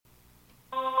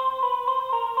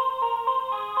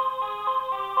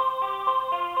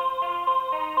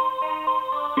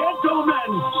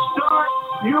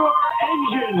your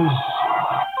engines.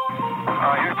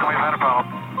 Houston, we've had a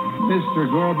problem. Mr.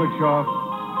 Gorbachev,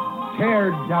 tear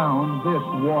down this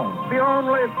wall. The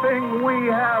only thing we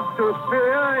have to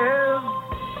fear is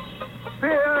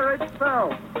fear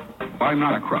itself. I'm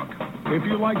not a crook. If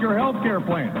you like your health care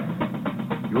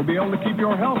plan, you'll be able to keep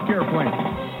your health care plan.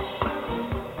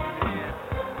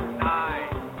 9,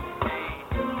 8,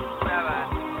 7,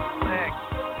 6,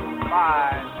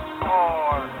 5,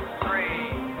 4, 3,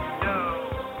 2,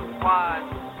 1,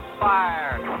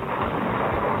 fire.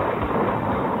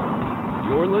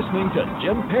 You're listening to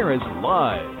Jim Paris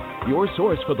Live, your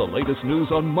source for the latest news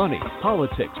on money,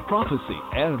 politics, prophecy,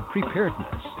 and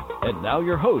preparedness. And now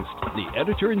your host, the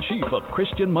editor-in-chief of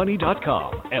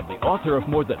ChristianMoney.com and the author of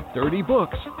more than 30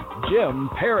 books, Jim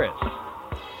Paris.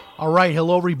 All right.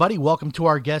 Hello, everybody. Welcome to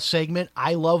our guest segment.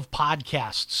 I love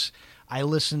podcasts. I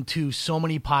listen to so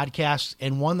many podcasts,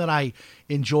 and one that I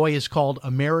enjoy is called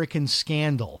American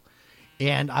Scandal.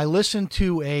 And I listened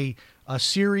to a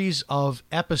series of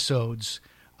episodes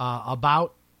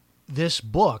about this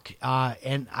book,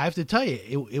 and I have to tell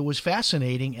you, it was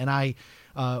fascinating. And I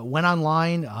went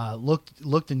online,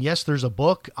 looked, and yes, there's a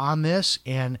book on this,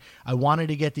 and I wanted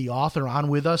to get the author on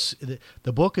with us.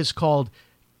 The book is called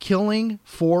Killing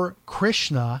for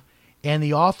Krishna, and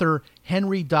the author,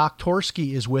 Henry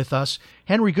Doktorski, is with us.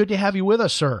 Henry, good to have you with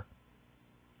us, sir.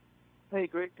 Hey,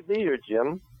 great to be here,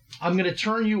 Jim. I'm going to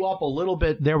turn you up a little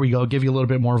bit. There we go. Give you a little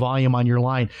bit more volume on your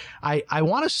line. I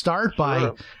want to start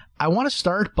by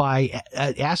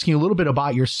asking a little bit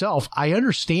about yourself. I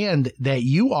understand that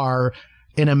you are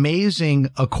an amazing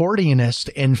accordionist.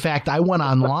 In fact, I went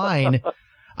online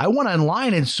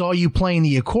and saw you playing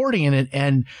the accordion,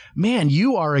 and man,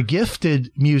 you are a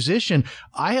gifted musician.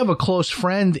 I have a close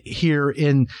friend here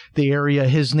in the area.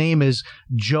 His name is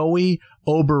Joey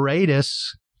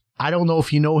Oberadis. I don't know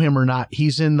if you know him or not.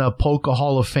 He's in the Polka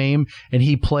Hall of Fame, and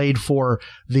he played for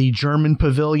the German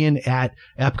Pavilion at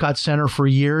Epcot Center for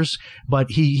years. But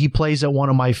he plays at one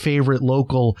of my favorite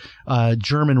local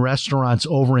German restaurants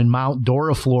over in Mount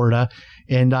Dora, Florida,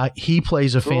 and he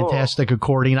plays a fantastic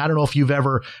accordion. I don't know if you've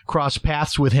ever crossed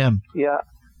paths with him. Yeah,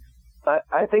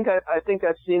 I think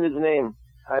I've seen his name.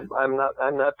 I'm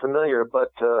not familiar, but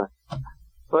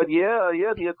yeah,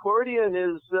 the accordion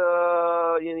is,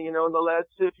 in the last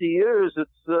 50 years,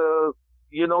 it's,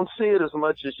 you don't see it as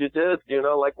much as you did,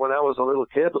 like when I was a little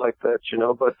kid like that,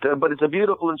 but it's a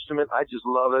beautiful instrument. I just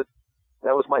love it.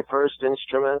 That was my first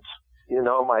instrument, in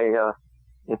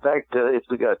fact, if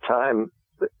we got time,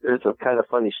 there's a kind of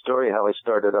funny story how I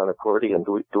started on accordion.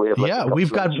 Do we have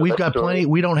we've got plenty.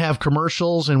 We don't have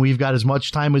commercials, and we've got as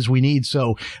much time as we need.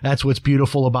 So that's what's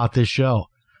beautiful about this show.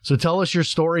 So tell us your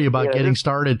story about getting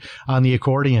started on the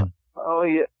accordion. Oh,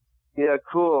 yeah,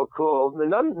 cool.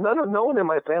 No one in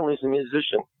my family is a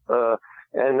musician.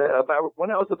 And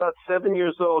when I was about 7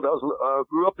 years old, I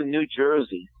grew up in New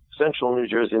Jersey, central New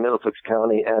Jersey, Middlesex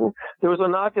County, and there was a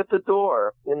knock at the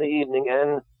door in the evening,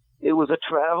 and it was a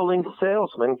traveling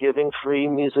salesman giving free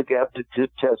music aptitude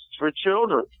tests for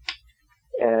children.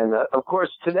 And, of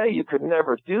course, today you could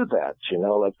never do that,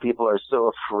 like people are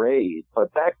so afraid.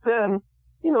 But back then,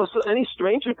 so any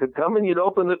stranger could come and you'd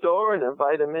open the door and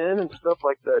invite him in and stuff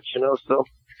like that,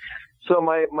 So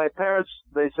my parents,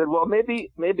 they said, well,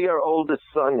 maybe our oldest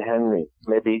son, Henry,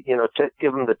 maybe,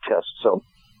 give him the test. So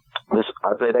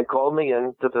they called me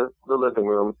into the living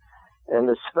room, and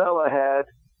this fella had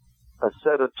a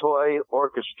set of toy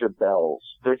orchestra bells.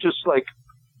 They're just like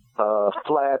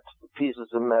flat pieces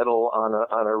of metal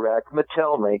on a rack.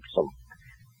 Mattel makes them.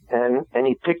 And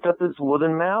he picked up his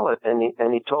wooden mallet, and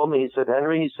he told me, he said,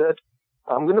 Henry, he said,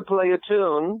 I'm going to play a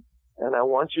tune, and I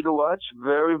want you to watch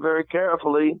very, very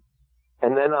carefully,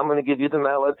 and then I'm going to give you the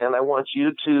mallet, and I want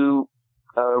you to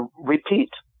repeat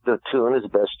the tune as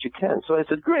best you can. So I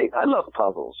said, great, I love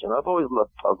puzzles. I've always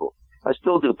loved puzzles. I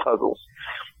still do puzzles.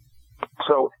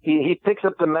 So he picks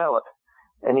up the mallet,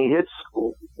 and he hits,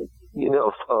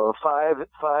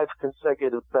 five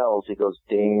consecutive bells. He goes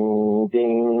ding,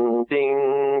 ding,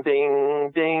 ding,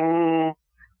 ding, ding.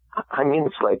 I mean,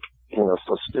 it's like,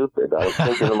 so stupid. I was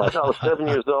thinking to myself, I was 7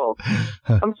 years old.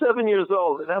 I'm 7 years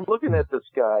old, and I'm looking at this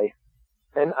guy,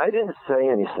 and I didn't say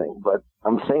anything, but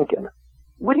I'm thinking,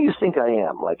 what do you think I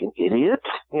am, like an idiot?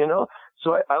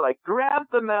 So I grab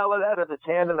the mallet out of his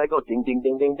hand, and I go ding, ding,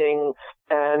 ding, ding, ding,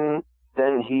 and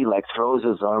then he throws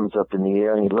his arms up in the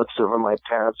air, and he looks over my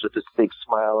parents with this big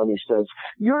smile, and he says,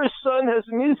 "Your son has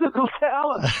musical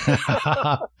talent."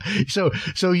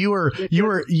 So you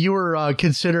were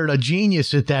considered a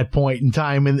genius at that point in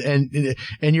time, and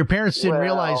your parents didn't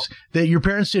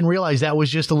realize that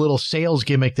was just a little sales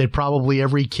gimmick that probably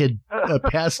every kid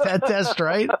passed that test,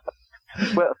 right?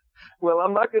 Well,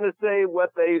 I'm not going to say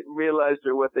what they realized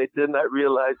or what they did not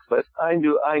realize, but I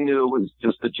knew it was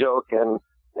just a joke, and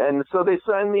so they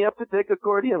signed me up to take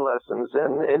accordion lessons,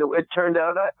 and it turned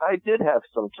out I did have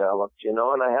some talent, and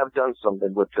I have done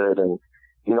something with it, and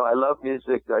I love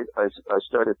music. I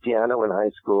started piano in high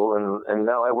school, and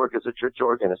now I work as a church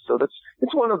organist. So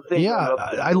it's one of the things. Yeah,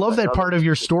 I love that part of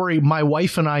your story. My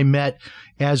wife and I met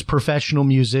as professional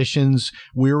musicians.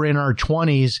 We were in our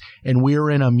 20s, and we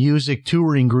were in a music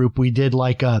touring group. We did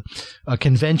like a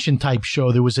convention type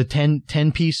show. There was a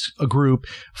 10-piece group,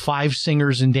 5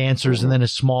 singers and dancers, and then a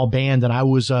small band. And I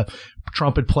was a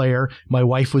trumpet player. My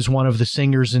wife was one of the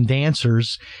singers and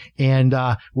dancers, and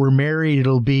we're married.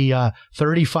 It'll be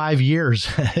 35 years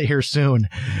here soon.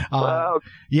 Wow.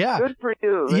 Yeah. Good for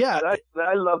you. Yeah.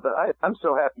 I love that. I'm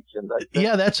so happy, Jim.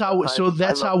 That's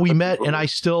how we met. And I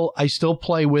still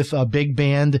play with a big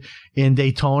band in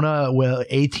Daytona,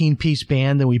 18-piece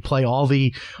band, and we play all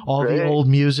the old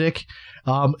music.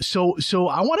 So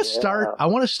I want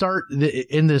to start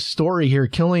in this story here,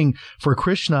 Killing for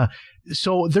Krishna.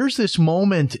 So there's this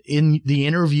moment in the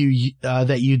interview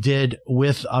that you did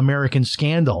with American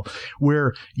Scandal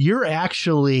where you're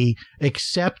actually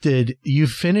accepted. You've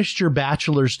finished your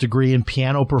bachelor's degree in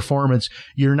piano performance.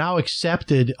 You're now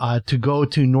accepted to go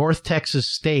to North Texas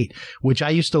State, which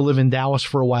I used to live in Dallas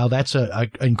for a while. That's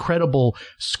an incredible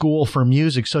school for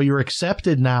music. So you're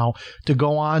accepted now to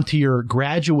go on to your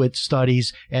graduate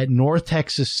studies at North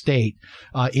Texas State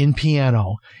in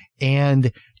piano.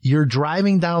 And you're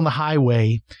driving down the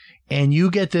highway and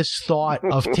you get this thought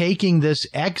of taking this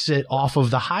exit off of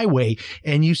the highway.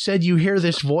 And you said you hear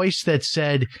this voice that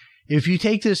said, if you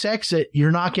take this exit,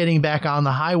 you're not getting back on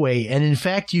the highway. And in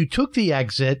fact, you took the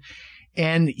exit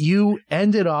and you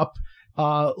ended up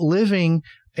living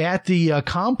at the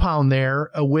compound there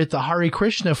with the Hare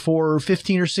Krishna for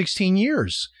 15 or 16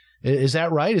 years. Is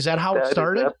that right? Is that how it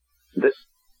started?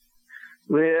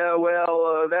 Yeah,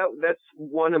 well, that's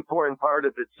one important part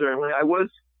of it, certainly.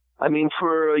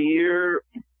 For a year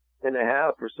and a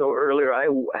half or so earlier, I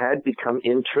had become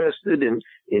interested in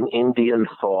Indian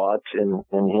thought and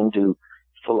Hindu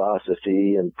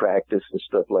philosophy and practice and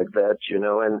stuff like that,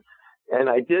 and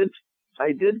I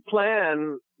did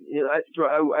plan,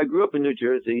 I grew up in New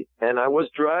Jersey, and I was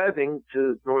driving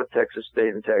to North Texas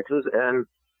State in Texas, and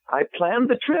I planned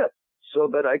the trip so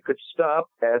that I could stop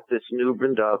at this new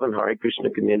Vrindavan Hare Krishna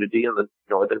community in the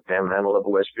northern panhandle of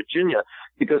West Virginia,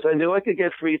 because I knew I could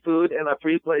get free food and a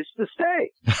free place to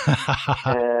stay.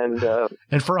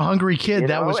 And for a hungry kid,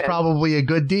 that was probably a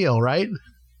good deal, right?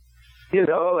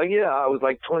 I was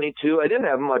like 22. I didn't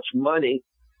have much money.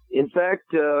 In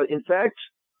fact, I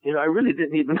really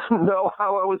didn't even know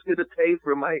how I was going to pay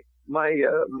for my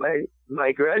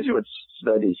graduate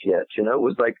studies yet.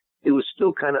 It was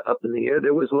still kind of up in the air.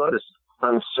 There was a lot of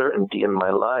uncertainty in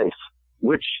my life,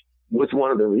 which was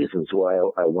one of the reasons why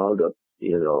I wound up,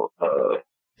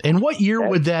 And what year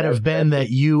would that have been that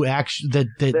you actually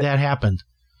that happened,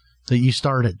 that you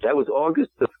started? That was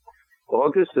August of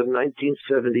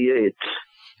 1978.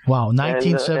 Wow,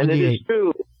 1978. And it is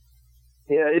true.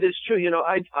 Yeah, it is true.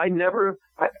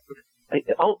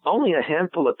 Only a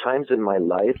handful of times in my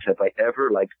life have I ever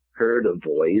heard a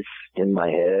voice in my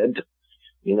head.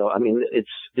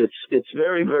 It's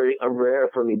very, very rare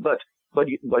for me, but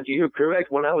you're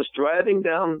correct. When I was driving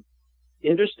down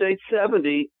Interstate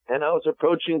 70 and I was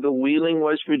approaching the Wheeling,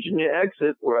 West Virginia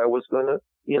exit where I was going to,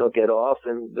 get off,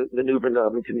 and the New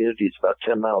Vrindavan community is about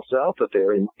 10 miles south of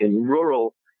there in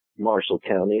rural Marshall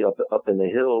County, up in the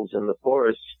hills in the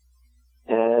forests.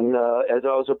 And, as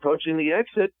I was approaching the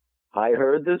exit, I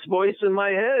heard this voice in my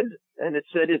head, and it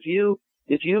said, if you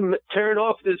turn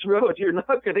off this road, you're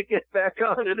not going to get back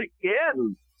on it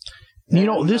again.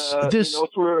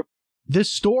 This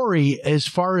story, as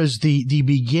far as the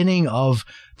beginning of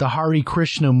the Hare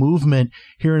Krishna movement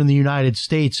here in the United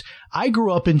States, I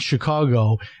grew up in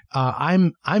Chicago.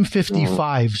 I'm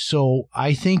 55, so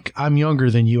I think I'm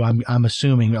younger than you. I'm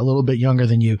assuming a little bit younger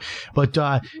than you, but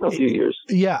a few years.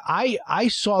 Yeah, I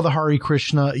saw the Hare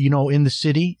Krishna, in the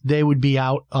city. They would be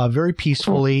out very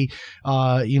peacefully,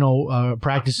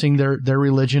 practicing their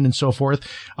religion and so forth.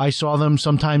 I saw them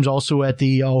sometimes also at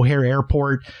the O'Hare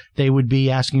Airport. They would be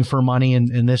asking for money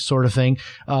and this sort of thing.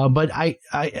 But I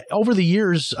over the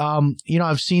years,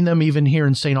 I've seen them even here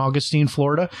in St. Augustine,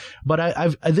 Florida.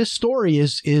 But this story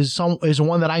is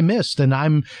one that I missed, and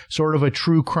I'm sort of a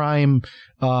true crime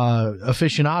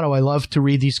aficionado. I love to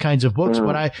read these kinds of books,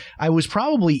 but I was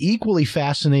probably equally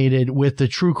fascinated with the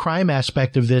true crime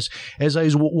aspect of this as I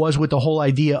was with the whole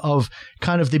idea of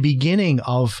kind of the beginning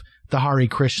of the Hare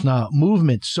Krishna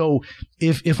movement. So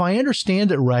if I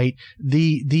understand it right,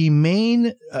 the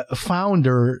main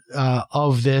founder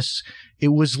of this, it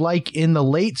was like in the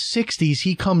late 60s,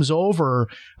 he comes over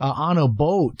on a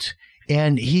boat,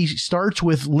 and he starts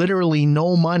with literally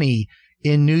no money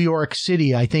in New York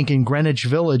City, I think in Greenwich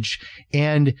Village.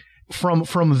 And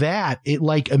from that, it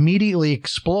like immediately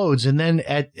explodes. And then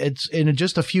it's in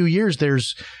just a few years,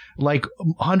 there's like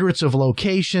hundreds of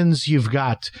locations. You've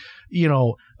got,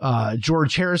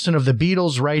 George Harrison of the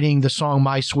Beatles writing the song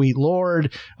My Sweet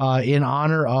Lord in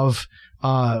honor of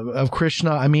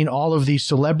Krishna. I mean, all of these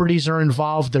celebrities are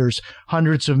involved. There's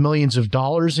hundreds of millions of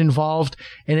dollars involved.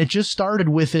 And it just started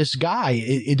with this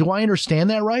guy. Do I understand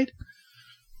that right?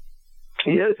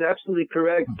 Yes, absolutely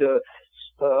correct.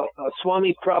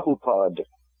 Swami Prabhupada,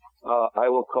 I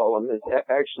will call him.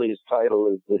 Actually, his title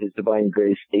is His Divine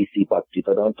Grace A.C.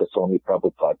 Bhaktivedanta Swami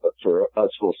Prabhupada, but for us,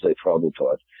 we'll say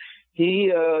Prabhupada.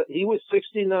 He was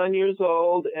 69 years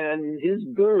old, and his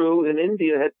guru in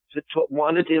India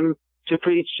wanted him to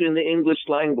preach in the English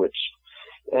language.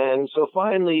 And so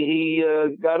finally, he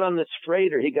got on this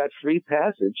freighter. He got free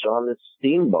passage on this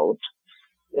steamboat.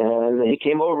 And he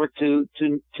came over to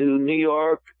New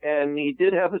York, and he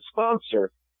did have a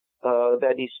sponsor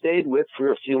that he stayed with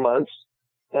for a few months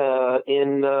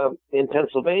in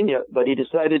Pennsylvania. But he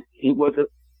decided that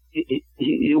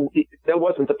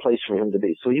wasn't the place for him to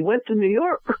be. So he went to New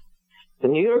York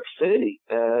City,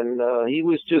 and he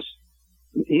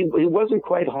wasn't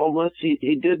quite homeless.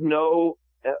 He did know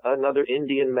another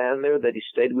Indian man there that he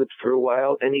stayed with for a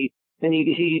while, and he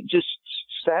just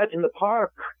sat in the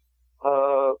park.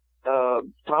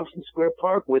 Thompson Square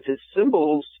Park with his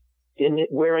symbols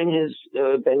wearing his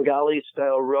Bengali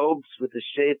style robes with the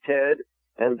shaved head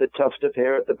and the tuft of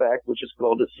hair at the back, which is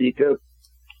called a sika.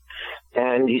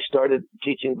 And he started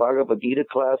teaching Bhagavad Gita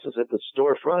classes at the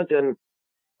storefront. And,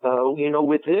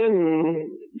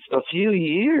 within a few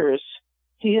years,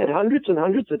 he had hundreds and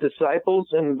hundreds of disciples.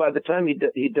 And by the time he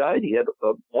died, he had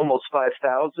almost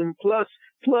 5,000 plus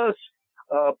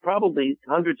probably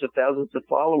hundreds of thousands of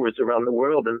followers around the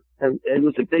world, and it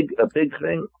was a big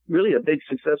thing, really a big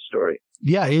success story.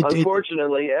 Yeah.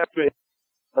 Unfortunately, after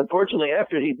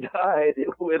he died,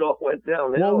 it all went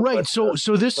downhill. Well, right. So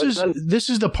this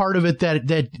is the part of it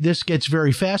that this gets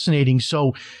very fascinating.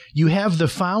 So you have the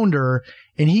founder,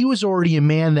 and he was already a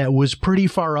man that was pretty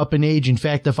far up in age. In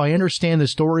fact, if I understand the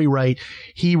story right,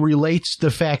 he relates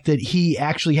the fact that he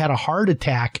actually had a heart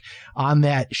attack on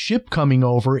that ship coming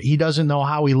over. He doesn't know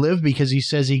how he lived because he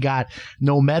says he got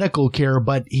no medical care,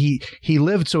 but he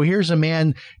lived. So here's a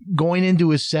man going into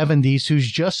his 70s who's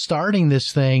just starting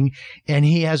this thing, and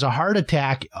he has a heart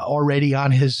attack already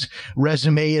on his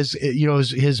resume,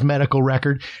 his medical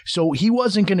record. So he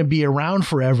wasn't going to be around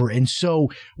forever. And so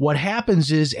what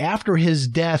happens is after his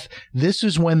death, this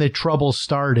is when the trouble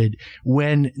started,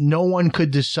 when no one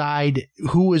could decide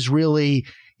who was really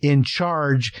in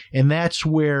charge. And that's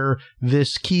where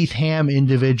this Keith Ham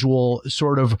individual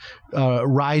sort of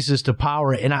rises to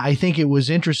power. And I think it was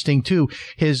interesting too,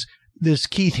 this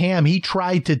Keith Ham, he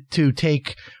tried to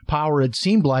take power, it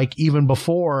seemed like, even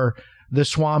before the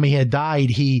Swami had died.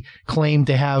 He claimed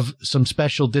to have some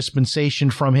special dispensation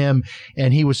from him,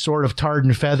 and he was sort of tarred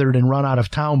and feathered and run out of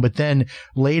town, but then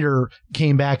later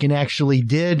came back and actually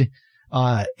did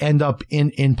end up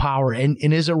in power. And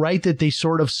is it right that they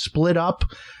sort of split up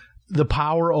the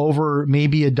power over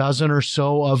maybe a dozen or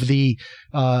so of the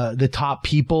top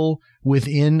people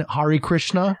within Hare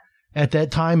Krishna at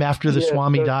that time after the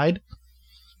Swami died?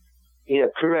 Yeah,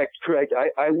 correct.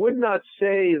 I would not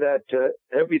say that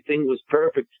everything was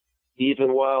perfect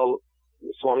even while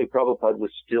Swami Prabhupada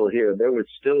was still here. There was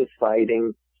still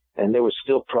fighting, and there were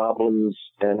still problems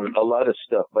and a lot of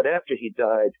stuff. But after he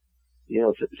died,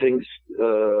 things,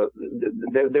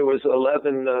 there was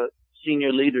 11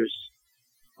 senior leaders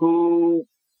who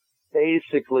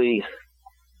basically,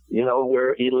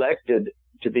 were elected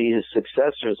to be his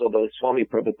successors, although Swami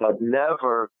Prabhupada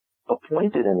never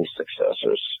appointed any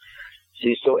successors.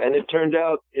 See, and it turned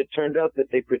out that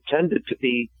they pretended to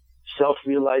be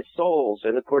self-realized souls,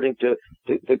 and according to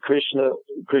the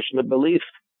Krishna belief,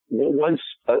 once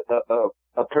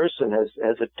a person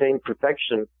has attained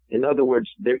perfection, in other words,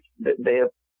 they have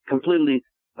completely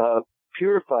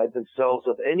purified themselves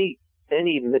of any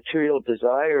material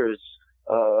desires,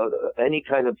 any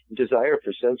kind of desire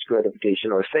for sense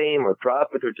gratification or fame or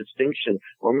profit or distinction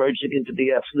or merging into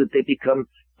the absolute.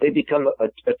 They become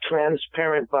a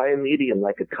transparent biomedium,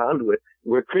 like a conduit,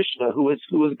 where Krishna, who is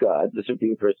God, the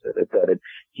Supreme Personality,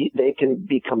 they can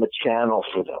become a channel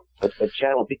for them, a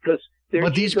channel, because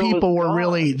but these people were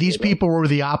really, people were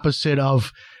the opposite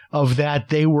of of that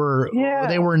they were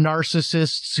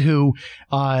narcissists who,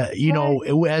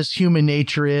 as human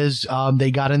nature is,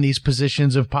 they got in these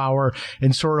positions of power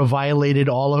and sort of violated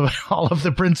all of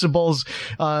the principles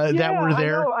that were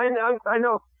there. I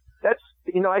know. That's,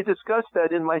 I discussed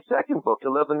that in my second book,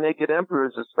 11 Naked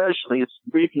Emperors, especially. It's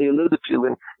briefly alluded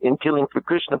to in Killing for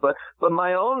Krishna. But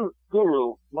my own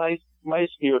guru, my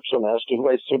spiritual master, who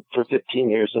I served for 15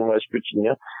 years in West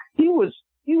Virginia, he was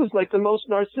like the most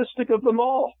narcissistic of them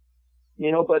all.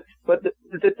 But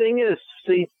the thing is,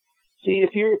 see,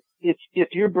 if you're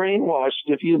brainwashed,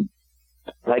 if you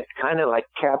kind of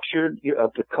captured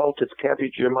the cult has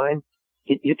captured your mind,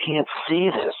 you can't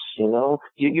see this,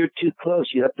 you're too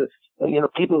close. You have to,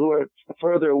 people who are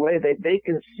further away, they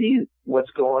can see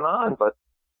what's going on. But,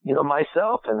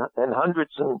 myself and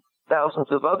hundreds and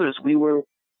thousands of others, we were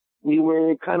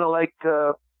kind of I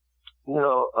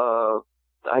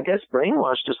guess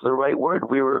brainwashed is the right word.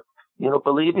 We were,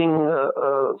 believing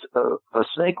a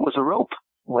snake was a rope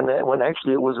when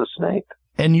actually it was a snake.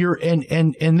 And you're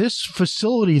and this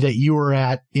facility that you were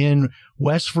at in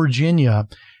West Virginia,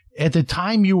 at the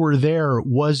time you were there,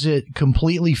 was it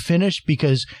completely finished?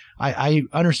 Because I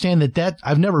understand that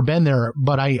I've never been there,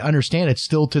 but I understand it's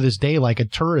still to this day like a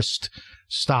tourist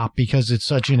stop because it's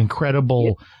such an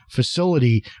incredible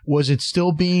facility. Was it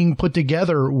still being put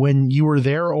together when you were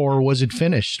there, or was it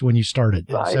finished when you started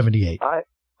in 78?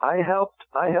 I helped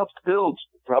build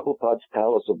Prabhupada's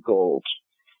Palace of Gold.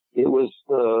 It was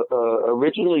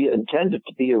originally intended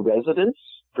to be a residence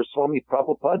for Swami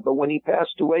Prabhupada, but when he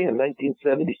passed away in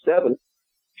 1977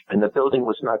 and the building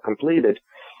was not completed,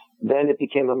 then it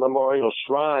became a memorial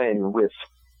shrine with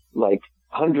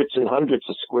hundreds and hundreds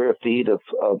of square feet of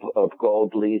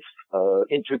gold leaf,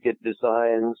 intricate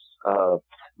designs,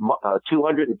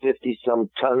 250 some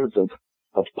tons of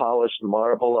polished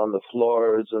marble on the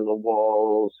floors and the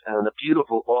walls, and a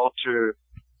beautiful altar,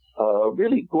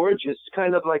 really gorgeous,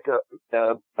 kind of like a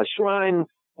shrine,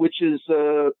 which is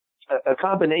a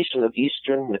combination of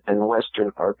Eastern and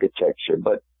Western architecture.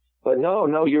 But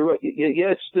no, you're right.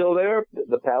 Yeah, it's still there.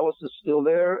 The palace is still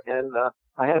there, and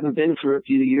I haven't been for a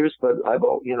few years, but I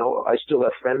still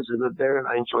have friends who live there, and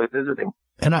I enjoy visiting.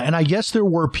 And I guess there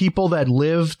were people that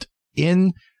lived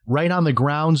right on the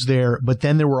grounds there, but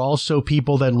then there were also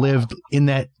people that lived in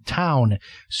that town,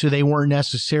 so they weren't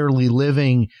necessarily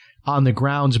living on the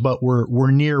grounds, but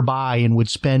were nearby and would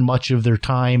spend much of their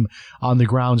time on the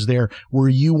grounds there. Were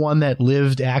you one that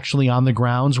lived actually on the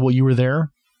grounds while you were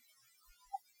there?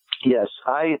 Yes,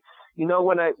 when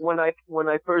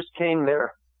I first came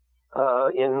there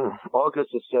in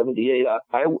August of 78,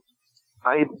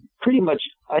 I pretty much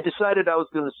decided I was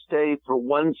going to stay for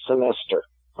one semester.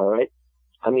 All right,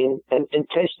 and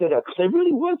test it out, because I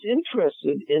really was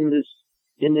interested in this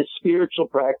spiritual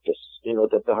practice,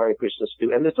 that the Hare Krishnas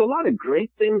do. And there's a lot of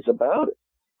great things about it.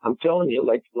 I'm telling you,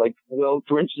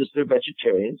 for instance, they're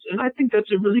vegetarians. And I think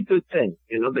that's a really good thing.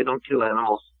 They don't kill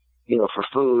animals, for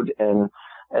food. And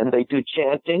they do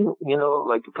chanting,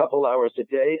 a couple hours a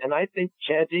day. And I think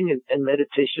chanting and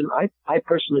meditation, I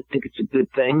personally think it's a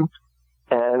good thing.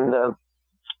 And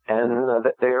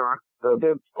they're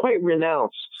quite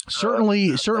renounced.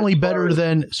 Certainly better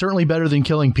than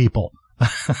killing people.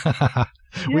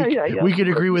 We could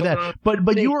agree with that.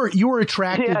 But you were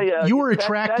attracted. You were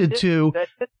attracted to,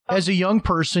 as a young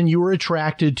person, you were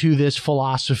attracted to this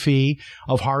philosophy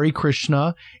of Hare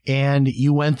Krishna, and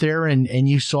you went there and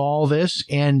you saw all this,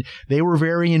 and they were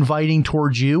very inviting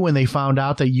towards you when they found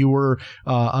out that you were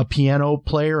a piano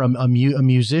player, a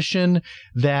musician,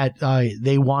 that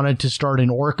they wanted to start an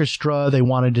orchestra, they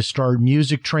wanted to start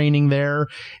music training there,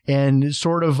 and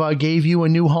sort of gave you a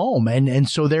new home. And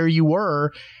so there you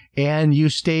were. And you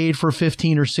stayed for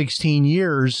 15 or 16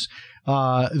 years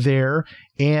there,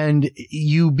 and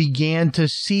you began to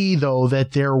see, though,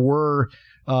 that there were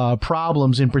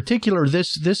problems. In particular,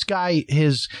 this guy,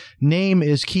 his name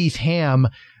is Keith Ham.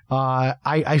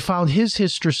 I found his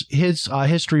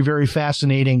history very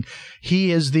fascinating.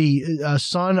 He is the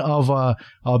son of a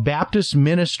Baptist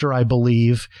minister, I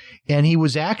believe, and he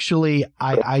was actually,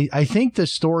 I think the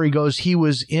story goes, he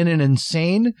was in an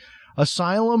insane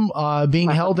asylum, being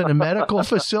held in a medical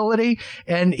facility,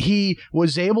 and he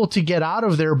was able to get out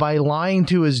of there by lying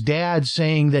to his dad,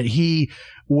 saying that he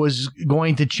was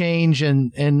going to change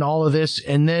and all of this.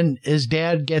 And then his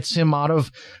dad gets him out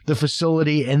of the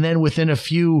facility, and then within a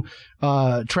few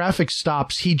traffic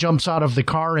stops, he jumps out of the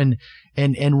car and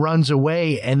runs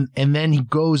away, and then he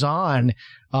goes on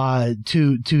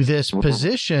to this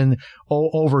position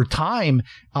over time.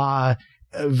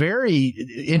 a very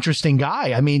interesting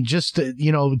guy. I mean, just,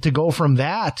 to go from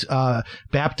that,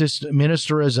 Baptist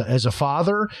minister as a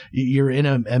father, you're in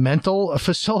a mental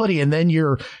facility, and then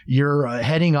you're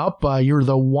heading up, you're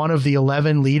one of the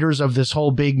 11 leaders of this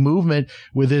whole big movement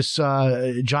with this,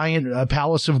 giant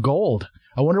palace of gold.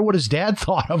 I wonder what his dad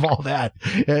thought of all that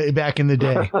back in the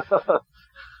day.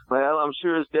 Well, I'm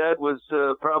sure his dad was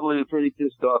probably pretty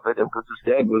pissed off at him, because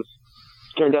his dad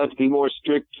turned out to be more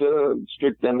strict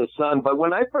than the son. But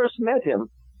when I first met him,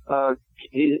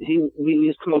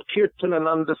 he's called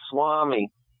Kirtanananda Swami,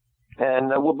 and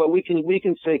but we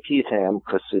can say Keith Ham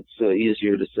because it's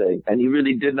easier to say. And he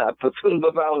really did not fulfill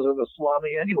the vows of a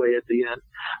Swami anyway at the end.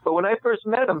 But when I first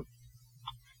met him,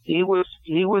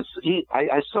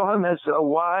 I saw him as a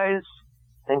wise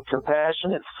and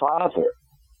compassionate father.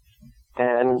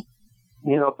 And,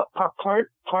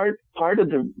 part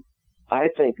of I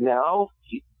think now,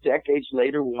 decades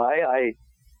later, why I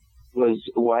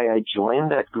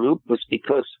joined that group was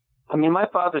because, my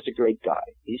father's a great guy.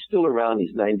 He's still around.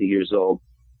 He's 90 years old,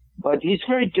 but he's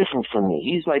very different from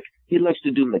me. He likes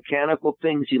to do mechanical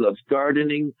things. He loves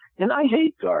gardening, and I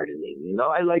hate gardening.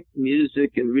 I like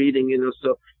music and reading,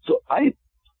 so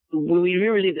we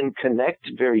really didn't connect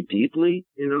very deeply,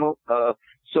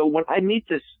 so when I meet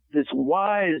this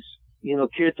wise,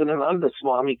 Kirtanananda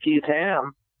Swami, Keith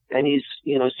Ham, and he's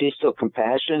so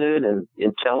compassionate and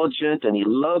intelligent, and he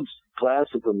loves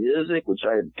classical music, which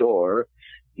I adore.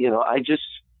 I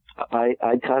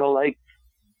kind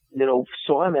of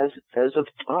saw him as a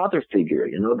father figure,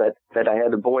 that I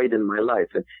had a void in my life,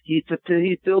 and he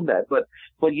filled that.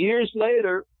 But years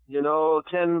later,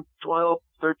 10, 12,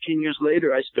 13 years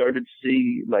later, I started to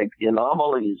see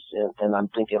anomalies, and I'm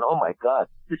thinking, oh my God,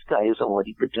 this guy isn't what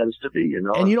he pretends to be,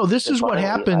 And this is what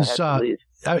happens.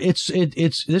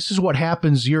 This is what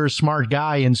happens. You're a smart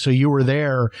guy, and so you were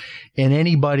there, and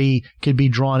anybody could be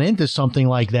drawn into something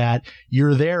like that.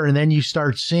 You're there, and then you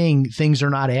start seeing things are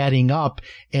not adding up,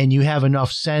 and you have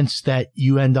enough sense that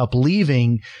you end up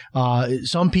leaving.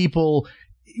 Some people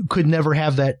could never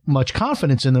have that much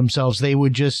confidence in themselves. They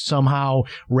would just somehow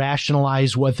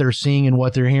rationalize what they're seeing and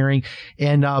what they're hearing.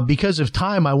 And because of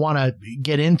time, I want to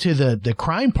get into the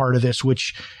crime part of this,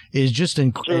 which is just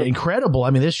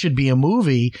incredible. This should be a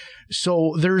movie.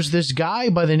 So there's this guy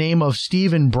by the name of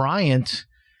Steven Bryant,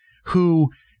 who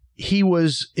he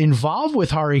was involved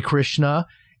with Hare Krishna,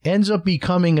 ends up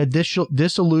becoming a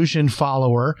disillusioned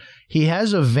follower. He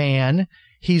has a van.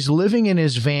 He's living in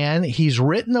his van. He's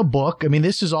written a book.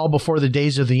 This is all before the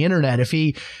days of the internet. If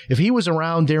he was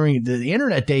around during the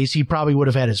internet days, he probably would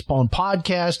have had his own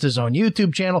podcast, his own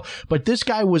YouTube channel. But this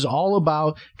guy was all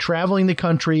about traveling the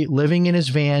country, living in his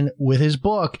van with his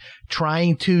book,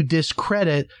 trying to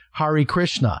discredit Hare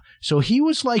Krishna. So he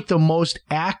was like the most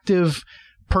active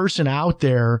person out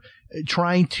there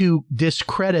trying to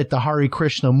discredit the Hare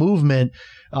Krishna movement,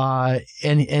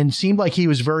 and seemed like he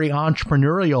was very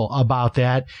entrepreneurial about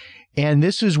that. And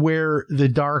this is where the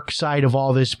dark side of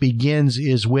all this begins,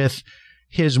 is with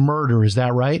his murder. Is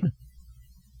that right?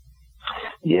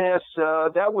 Yes,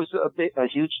 that was a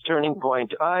huge turning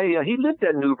point. He lived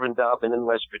at New Vrindavan in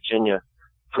West Virginia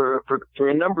for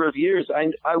a number of years.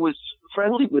 I was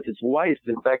friendly with his wife.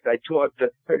 In fact, I taught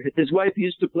his wife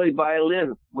used to play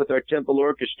violin with our temple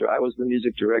orchestra. I was the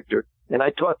music director, and I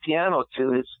taught piano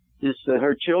to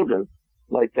her children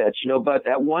like that, But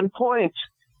at one point,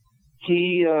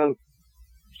 he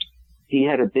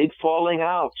had a big falling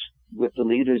out with the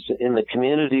leaders in the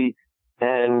community,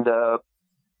 and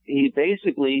he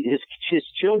basically his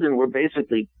children were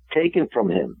basically taken from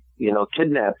him,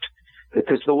 kidnapped,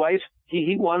 because the wife.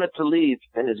 He wanted to leave,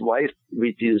 and his wife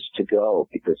refused to go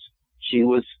because she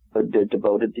was a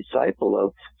devoted disciple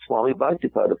of Swami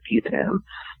Bhaktivedanta Keith Ham.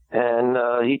 And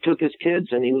he took his kids,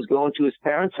 and he was going to his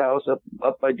parents' house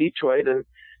up by Detroit,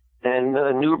 and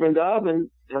New Vrindavan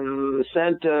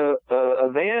sent a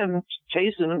van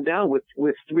chasing him down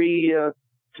with three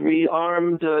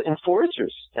armed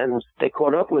enforcers, and they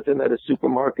caught up with him at a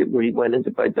supermarket where he went in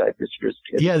to buy diapers for his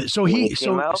kids. Yeah, so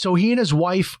he and his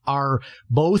wife are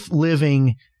both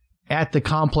living at the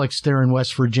complex there in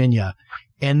West Virginia,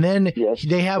 and then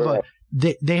they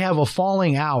have a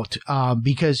falling out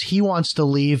because he wants to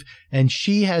leave, and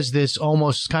she has this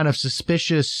almost kind of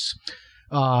suspicious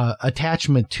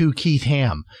attachment to Keith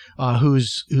Ham,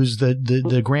 who's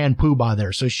the grand poobah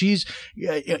there. So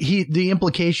the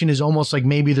implication is almost like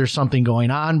maybe there's something going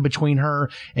on between her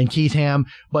and Keith Ham.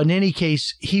 But in any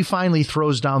case, he finally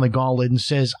throws down the gauntlet and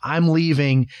says, I'm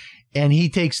leaving. And he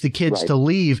takes the kids to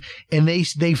leave, and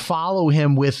they follow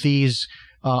him with these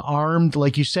armed,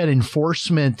 like you said,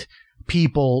 enforcement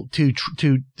people to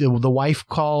the wife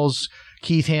calls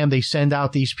Keith Ham. They send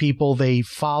out these people. They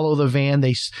follow the van.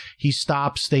 He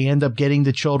stops. They end up getting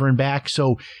the children back.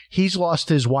 So he's lost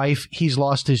his wife. He's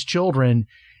lost his children.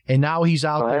 And now he's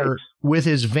out there with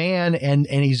his van, and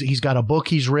he's got a book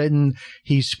he's written.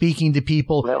 He's speaking to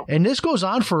people. Well, and this goes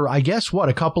on for, I guess,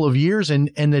 a couple of years. And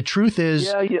the truth is,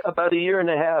 yeah, about a year and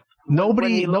a half.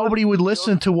 Nobody would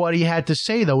listen to what he had to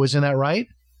say, though. Isn't that right?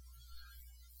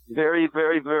 Very,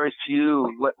 very, very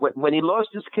few. When he lost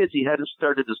his kids, he hadn't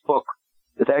started his book.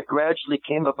 That gradually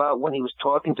came about when he was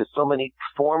talking to so many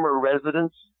former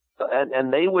residents,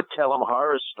 and they would tell him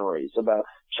horror stories about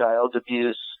child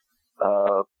abuse,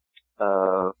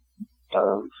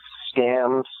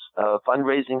 scams,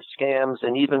 fundraising scams,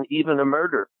 and even a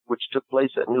murder, which took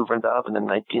place at New Vrindavan in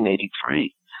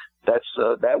 1983.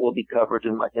 That will be covered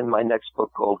in my next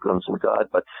book called Guns and God.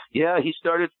 But yeah, he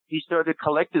started to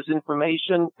collect his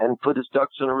information and put his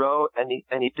ducks in a row, and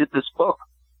he did this book,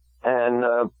 and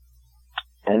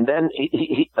then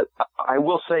I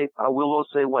will say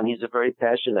one, he's a very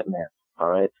passionate man, all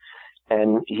right,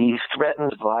 and he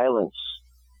threatened violence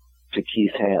to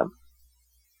Keith Ham.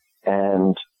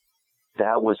 And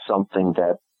that was something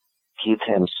that Keith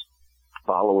Ham's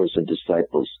followers and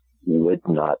disciples would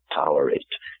not tolerate.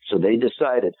 So they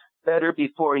decided, better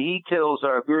before he kills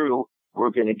our guru,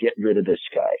 we're going to get rid of this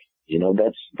guy. You know,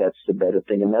 that's the better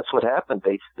thing. And that's what happened.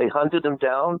 They hunted him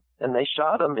down and they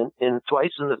shot him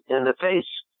twice in the face.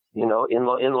 You know, in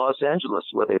Los Angeles,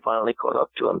 where they finally caught up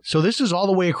to him. So this is all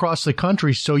the way across the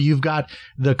country. So you've got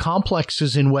the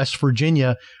complexes in West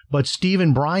Virginia, but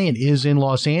Steven Bryant is in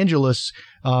Los Angeles.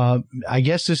 I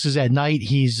guess this is at night.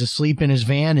 He's asleep in his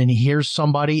van and he hears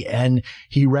somebody and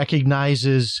he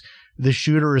recognizes the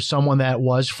shooter as someone that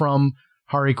was from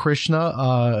Hare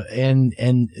Krishna, and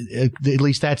at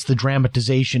least that's the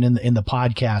dramatization in the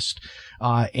podcast.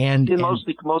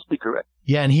 Mostly correct.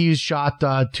 Yeah, and he was shot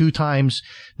 2 times.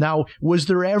 Now, was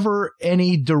there ever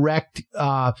any direct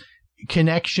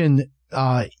connection?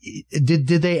 Did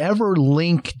they ever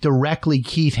link directly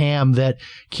Keith Ham, that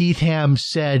Keith Ham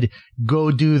said,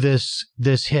 "Go do this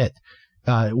hit"?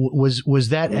 Was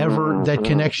that ever that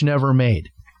connection ever made?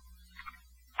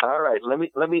 All right, let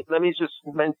me just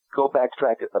go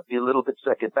backtrack a little bit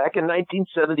second. Back in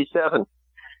 1977,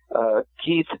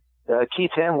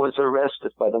 Keith Ham was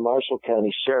arrested by the Marshall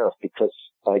County Sheriff because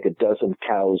like a dozen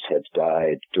cows had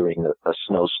died during a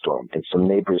snowstorm, and some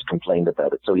neighbors complained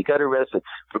about it. So he got arrested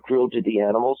for cruelty to the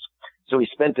animals. So he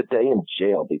spent a day in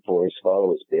jail before his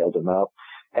followers bailed him out.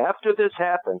 After this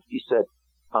happened, he said,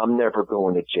 "I'm never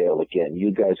going to jail again.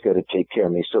 You guys got to take care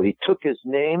of me." So he took his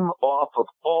name off of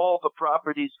all the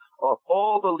properties, off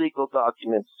all the legal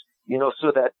documents, you know,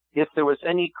 so that if there was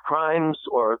any crimes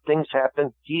or things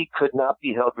happened, he could not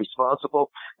be held responsible.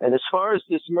 And as far as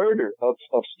this murder of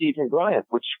Steven Bryant,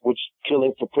 which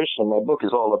Killing for Krishna, my book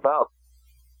is all about,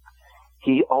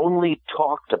 he only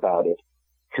talked about it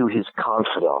to his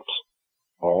confidant,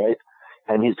 all right?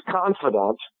 And his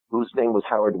confidant, whose name was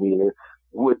Howard Wheeler,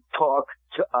 would talk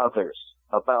to others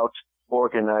about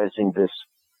organizing this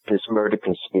murder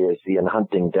conspiracy and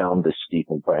hunting down this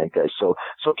Steven Bryant guy. So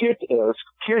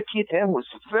Keith Ham was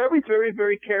very, very,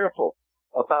 very careful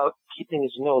about keeping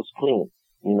his nose clean,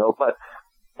 you know. But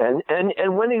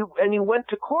and when he went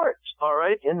to court, all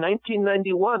right, in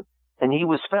 1991, and he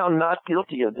was found not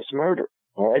guilty of this murder,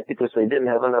 all right, because they didn't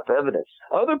have enough evidence.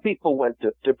 Other people went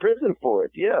to prison for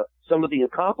it. Yeah, some of the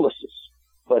accomplices.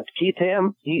 But Keith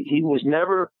Ham, he was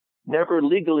never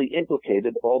legally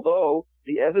implicated, although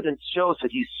the evidence shows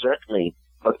that he certainly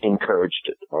encouraged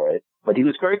it, all right? But he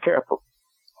was very careful.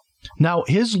 Now,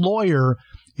 his lawyer,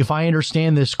 if I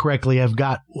understand this correctly, I've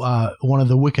got one of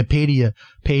the Wikipedia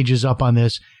pages up on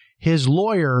this. His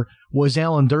lawyer was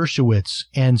Alan Dershowitz,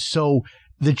 and so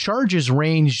the charges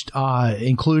ranged,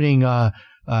 including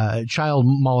child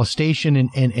molestation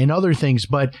and other things,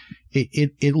 but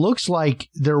it looks like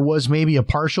there was maybe a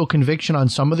partial conviction on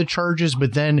some of the charges,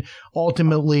 but then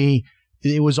ultimately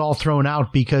it was all thrown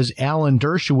out because Alan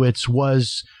Dershowitz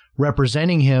was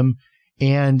representing him,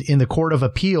 and in the Court of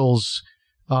Appeals,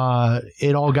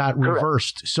 it all got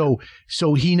reversed. So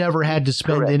he never had to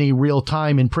spend any real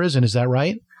time in prison. Is that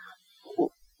right?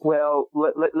 Well,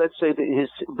 let's say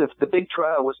that the big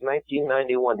trial was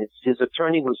 1991. His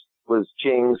attorney was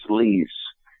James Lees,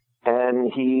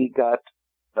 and he got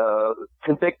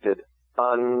convicted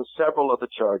on several of the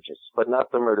charges, but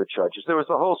not the murder charges. There was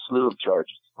a whole slew of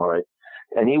charges, all right?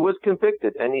 And he was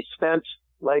convicted, and he spent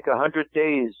like 100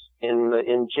 days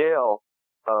in jail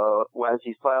as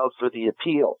he filed for the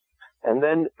appeal. And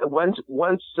then once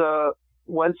the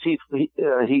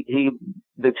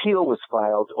appeal was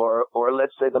filed, or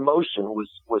let's say the motion was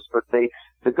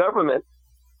the government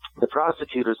the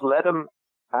prosecutors let him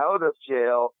out of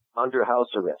jail under house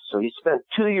arrest. So he spent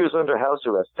 2 years under house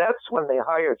arrest. That's when they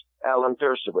hired Alan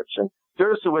Dershowitz. And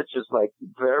Dershowitz is like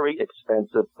very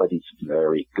expensive, but he's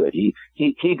very good.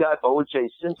 He got O.J.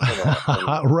 Simpson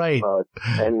off, right.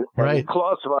 And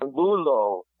Klaus von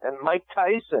Bülow and Mike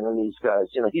Tyson and these guys.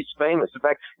 You know, he's famous. In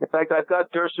fact, I've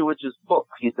got Dershowitz's book.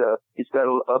 He's got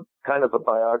a kind of a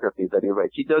biography that he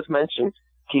writes. He does mention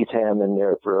Keith Ham in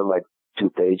there for like 2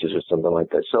 pages or something like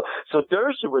that. So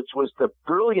Dershowitz was the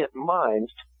brilliant mind,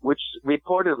 which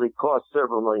reportedly cost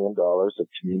several $1 million of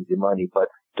community money, but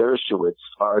Dershowitz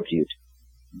argued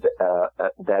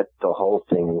that the whole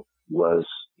thing was,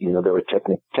 you know, there were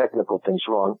technical things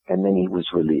wrong, and then he was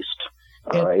released.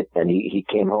 All right, and he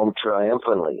came home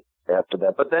triumphantly after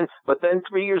that. But then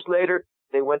 3 years later,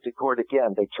 they went to court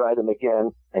again. They tried him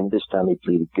again, and this time he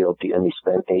pleaded guilty, and he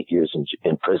spent 8 years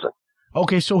in prison.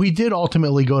 Okay, so he did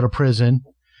ultimately go to prison.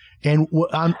 And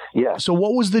yeah. So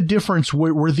what was the difference?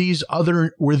 Were these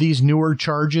newer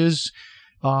charges?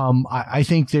 I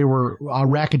think they were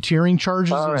racketeering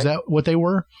charges. Right. Is that what they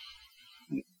were?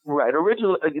 Right.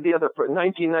 Originally, the other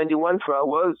 1991 trial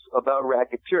was about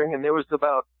racketeering, and there was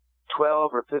about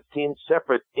 12 or 15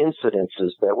 separate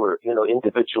incidences that were, you know,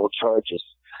 individual charges.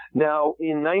 Now,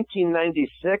 in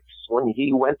 1996, when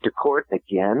he went to court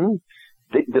again,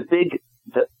 the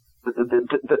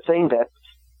thing that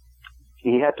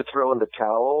he had to throw in the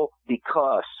towel,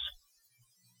 because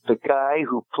the guy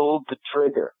who pulled the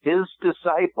trigger, his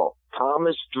disciple,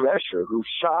 Thomas Drescher, who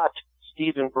shot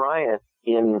Steven Bryant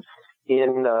in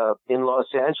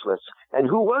Los Angeles, and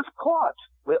who was caught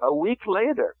a week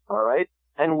later, all right,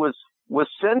 and was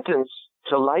sentenced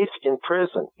to life in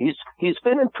prison. He's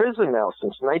been in prison now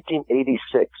since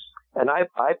 1986, and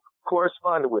I've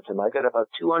corresponded with him. I got about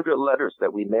 200 letters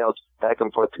that we mailed back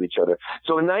and forth to each other.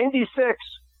 So in 96,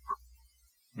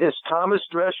 this Thomas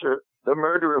Drescher, the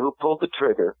murderer who pulled the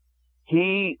trigger,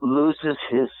 he loses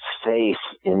his faith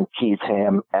in Keith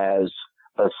Ham as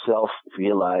a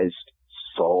self-realized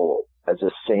soul, as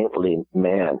a saintly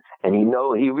man. And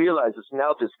he realizes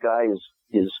now this guy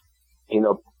is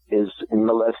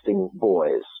molesting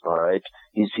boys, all right?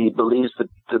 He believes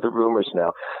the rumors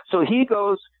now. So he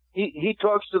goes, he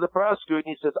talks to the prosecutor and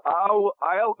he says,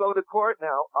 I'll go to court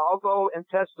now. I'll go and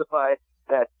testify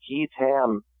that Keith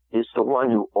Ham is the one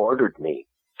who ordered me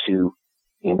to,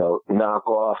 you know, knock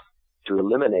off, to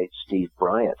eliminate Steve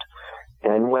Bryant.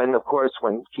 And when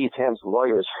Keith Ham's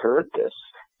lawyers heard this,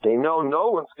 they know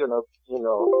no one's going to, you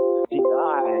know,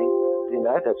 deny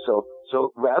that.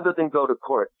 So rather than go to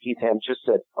court, Keith Ham just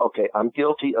said, okay, I'm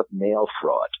guilty of mail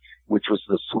fraud, which was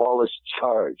the smallest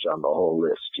charge on the whole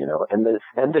list, you know, and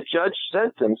the judge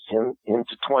sentenced him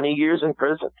into 20 years in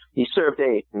prison. He served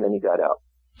 8 and then he got out.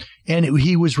 And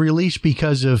he was released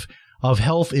because of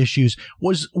health issues.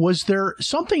 Was there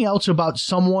something else about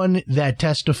someone that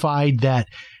testified that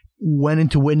went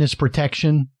into witness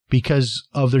protection because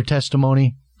of their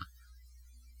testimony?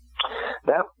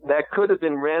 That could have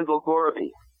been Randall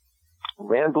Gorby.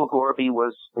 Randall Gorby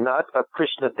was not a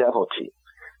Krishna devotee.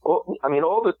 I mean,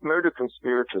 all the murder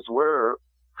conspirators were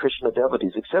Krishna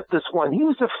devotees, except this one. He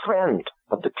was a friend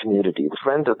of the community, the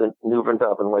friend of the New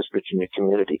Vrindavan, West Virginia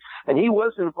community. And he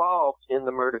was involved in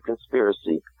the murder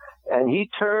conspiracy. And he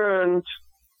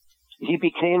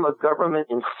became a government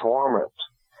informant.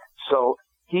 So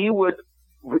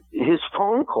his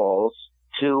phone calls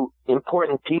to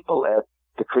important people at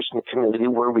the Krishna community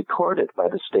were recorded by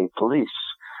the state police.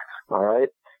 All right.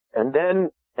 And then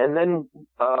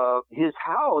his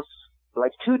house,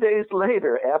 like 2 days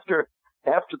later, after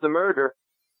the murder,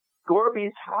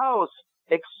 Gorby's house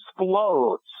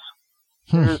explodes.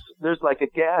 There's like a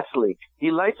gas leak. He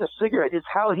lights a cigarette.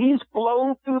 He's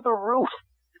blown through the roof.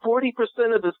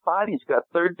 40% of his body's got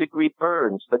 3rd-degree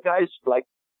burns. The guy's like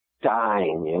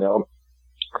dying, you know.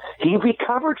 He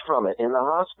recovered from it in the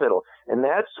hospital, and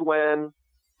that's when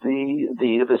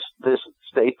the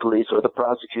state police or the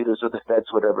prosecutors or the feds,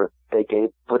 whatever,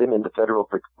 put him into federal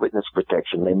witness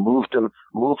protection. They moved him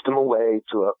away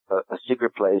to a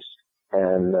secret place,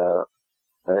 and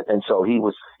so he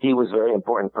was a very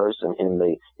important person in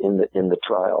the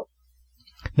trial.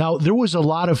 Now, there was a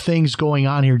lot of things going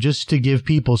on here, just to give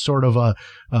people sort of a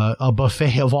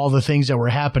buffet of all the things that were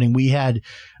happening. We had,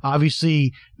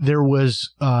 obviously, there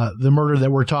was the murder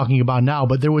that we're talking about now,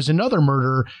 but there was another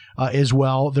murder as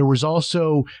well. There was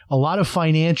also a lot of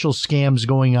financial scams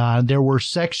going on. There were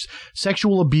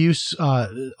sexual abuse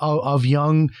of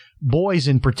young boys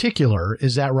in particular.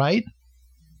 Is that right?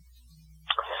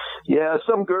 Yeah,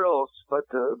 some girls, but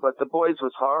the boys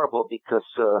was horrible because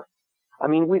I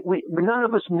mean, we none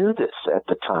of us knew this at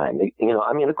the time. You know,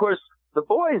 I mean, of course, the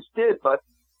boys did, but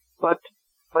but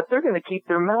they're going to keep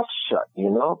their mouths shut,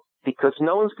 because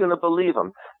no one's going to believe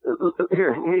them.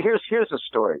 Here's a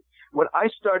story. When I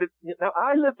started, now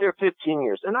I lived there 15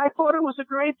 years, and I thought it was a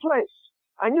great place.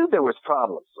 I knew there was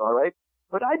problems, all right,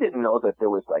 but I didn't know that there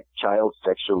was like child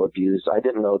sexual abuse. I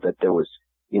didn't know that there was,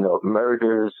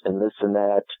 murders and this and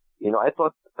that. I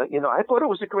thought it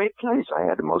was a great place. I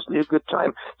had mostly a good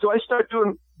time. So I started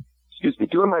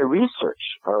doing my research,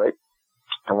 all right.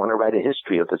 I want to write a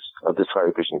history of this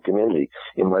Hare Krishna community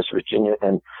in West Virginia.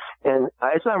 And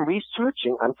as I'm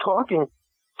researching, I'm talking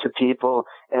to people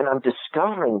and I'm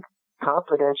discovering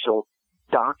confidential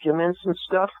documents and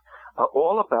stuff,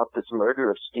 all about this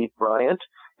murder of Steve Bryant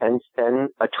and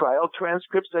a trial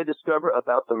transcripts I discover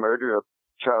about the murder of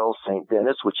Charles St.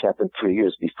 Denis, which happened 3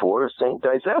 years before St.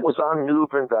 Denis. That was on New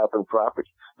Vrindavan property.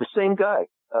 The same guy,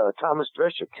 Thomas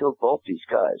Drescher, killed both these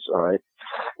guys, all right?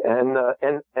 And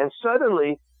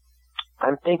suddenly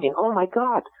I'm thinking, oh my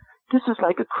God, this is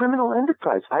like a criminal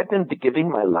enterprise. I've been giving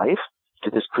my life to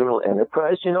this criminal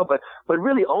enterprise, but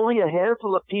really only a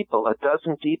handful of people, a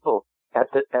dozen people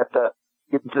at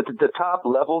the top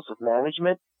levels of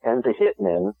management and the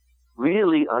hitmen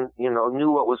really,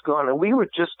 knew what was going on. And we were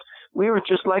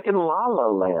just like in La La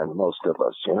Land, most of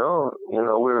us,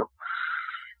 we're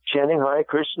chanting Hare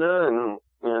Krishna and,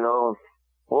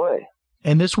 boy.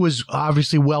 And this was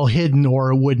obviously well hidden,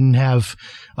 or it wouldn't have,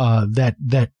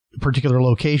 that particular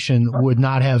location would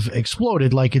not have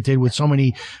exploded like it did with so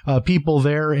many people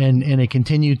there, and it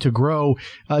continued to grow.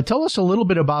 Tell us a little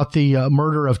bit about the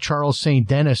murder of Charles St.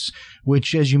 Denis,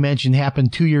 which, as you mentioned,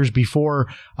 happened 2 years before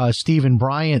Steven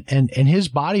Bryant, and his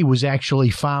body was actually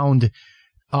found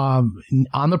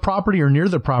on the property or near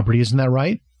the property. Isn't that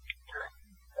right?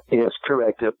 Yes,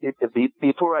 correct.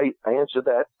 Before I answer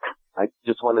that, I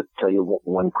just wanted to tell you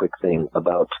one quick thing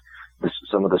about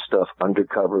some of the stuff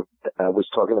undercover. I was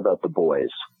talking about the boys.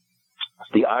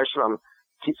 The ashram,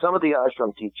 some of the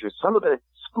ashram teachers, some of the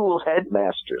school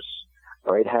headmasters,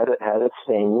 all right, had a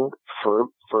thing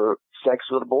for sex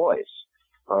with boys,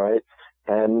 all right,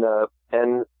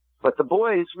 but the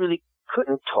boys really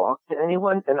couldn't talk to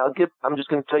anyone. And I'm just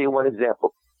going to tell you one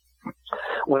example.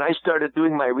 When I started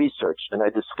doing my research and I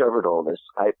discovered all this,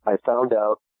 I found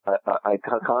out, I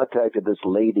contacted this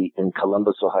lady in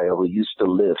Columbus, Ohio, who used to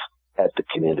live at the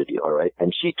community, all right?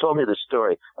 And she told me the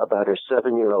story about her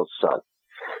 7-year-old son.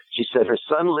 She said her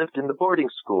son lived in the boarding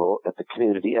school at the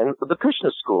community, and the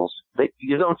Krishna schools,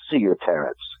 you don't see your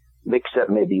parents, except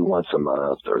maybe once a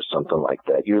month or something like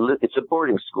that. It's a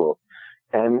boarding school.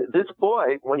 And this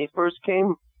boy, when he first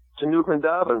came to New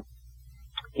Vrindavan,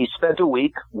 he spent a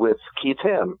week with Keith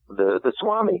Ham, the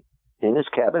Swami, in his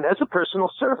cabin as a personal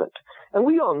servant. And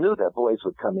we all knew that boys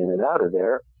would come in and out of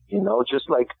there, just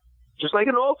like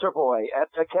an altar boy at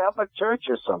the Catholic Church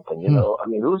or something, I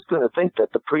mean, who's going to think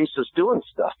that the priest is doing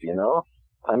stuff,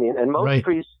 I mean, and most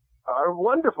priests are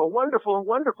wonderful, wonderful,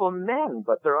 wonderful men,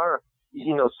 but there are,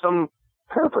 some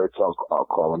perverts, I'll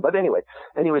call them. But anyway,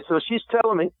 so she's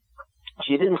telling me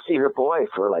she didn't see her boy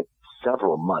for like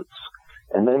several months.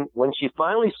 And then when she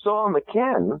finally saw him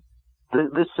again,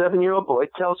 this 7-year-old boy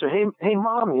tells her, hey,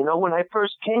 Mom, when I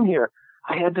first came here,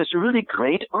 I had this really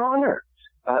great honor.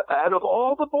 Out of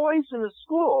all the boys in the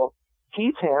school,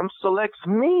 Keith Ham selects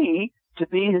me to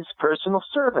be his personal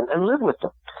servant and live with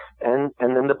him. And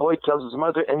then the boy tells his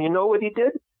mother, and you know what he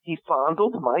did? He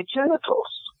fondled my genitals.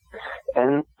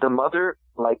 And the mother,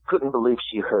 couldn't believe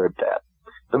she heard that.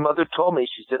 The mother told me,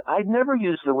 she said, I'd never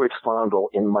used the word fondle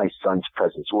in my son's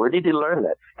presence. Where did he learn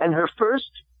that? And her first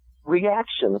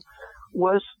reaction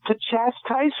was to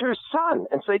chastise her son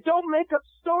and say, don't make up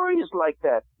stories like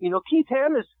that. Keith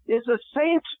Ham is a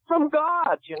saint from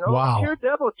God, wow. A pure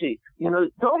devotee.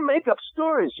 Don't make up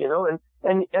stories,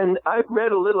 and I've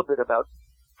read a little bit about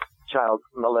child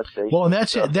molestation. Well, and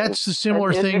that's the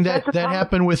similar thing that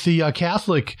happened with the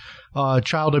Catholic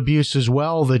child abuse as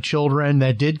well. The children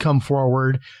that did come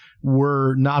forward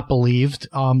were not believed.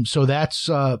 So that's,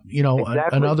 exactly.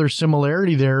 Another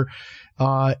similarity there.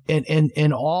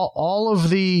 And all of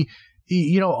the,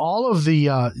 all of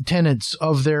the tenets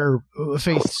of their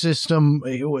faith system,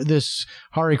 this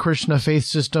Hare Krishna faith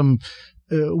system,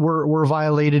 were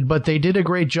violated, but they did a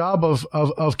great job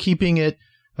of keeping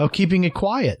it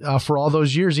quiet for all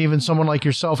those years. Even someone like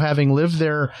yourself, having lived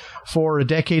there for a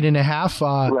decade and a half,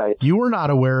 right. You were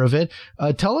not aware of it.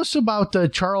 Tell us about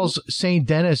Charles St.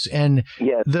 Denis, and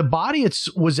yes. The body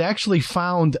was actually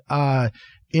found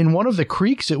in one of the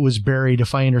creeks it was buried,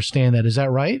 if I understand that. Is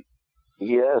that right?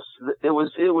 Yes, it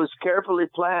was carefully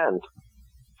planned.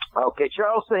 Okay,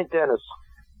 Charles St. Denis,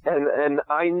 and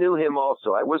I knew him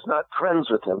also. I was not friends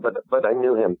with him, but I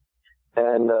knew him.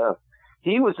 And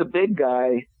he was a big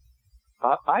guy,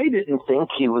 I didn't think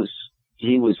he was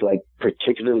like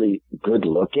particularly good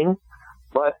looking,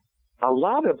 but a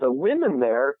lot of the women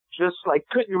there just like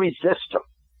couldn't resist him.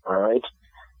 All right.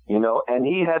 You know, and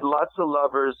he had lots of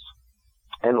lovers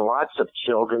and lots of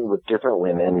children with different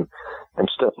women and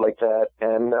stuff like that.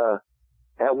 And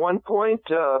at one point,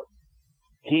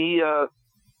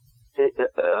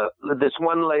 this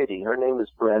one lady, her name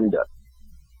is Brenda,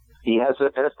 he has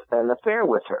an affair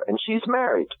with her, and she's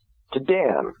married to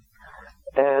Dan.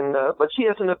 And but she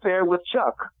has an affair with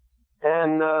Chuck.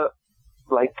 And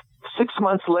like 6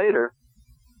 months later,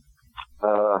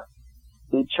 Dan.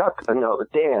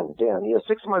 Yeah,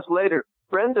 6 months later,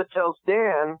 Brenda tells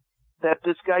Dan that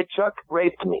this guy Chuck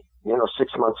raped me,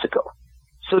 6 months ago.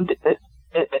 So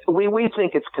we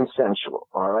think it's consensual,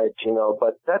 all right,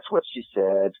 but that's what she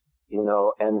said,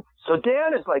 and so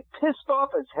Dan is like pissed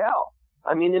off as hell.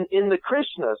 I mean, in the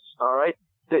Krishnas, all right,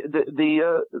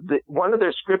 the one of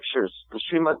their scriptures, the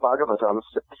Srimad Bhagavatam,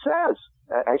 says,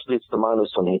 actually it's the Manu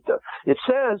Samhita, it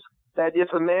says that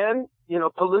if a man,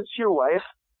 pollutes your wife,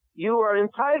 you are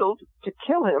entitled to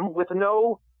kill him with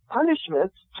no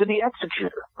punishment to the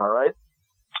executor, all right?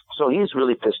 So he's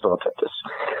really pissed off at this.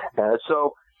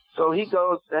 So he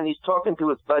goes and he's talking to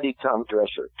his buddy Tom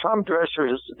Drescher. Tom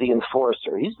Drescher is the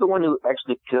enforcer. He's the one who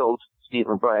actually killed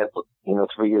Steven Bryant,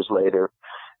 3 years later.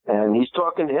 And he's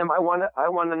talking to him, I want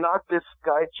to knock this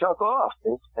guy Chuck off.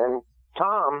 And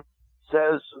Tom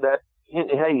says that,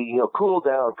 hey, cool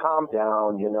down, calm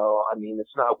down, I mean,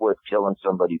 it's not worth killing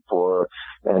somebody for.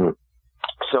 And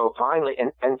so finally,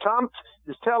 and Tom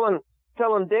is telling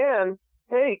Dan,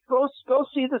 hey, go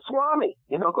see the Swami,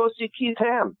 go see Keith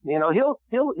Ham, he'll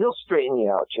straighten you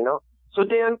out, So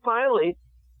Dan finally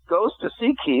goes to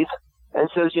see Keith and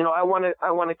says, I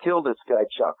want to kill this guy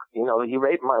Chuck, he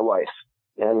raped my wife.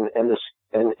 And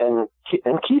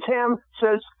Keith Ham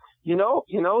says,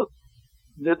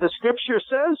 the scripture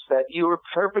says that you are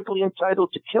perfectly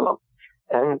entitled to kill him.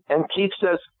 And Keith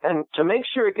says, and to make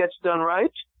sure it gets done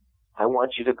right, I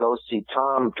want you to go see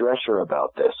Tom Drescher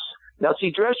about this. Now,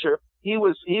 see, Drescher, he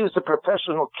was a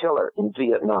professional killer in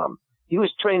Vietnam. He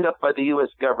was trained up by the U.S.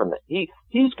 government.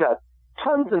 He's got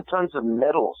tons and tons of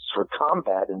medals for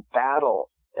combat and battle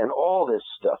and all this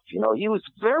stuff. He was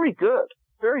very good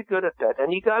at that.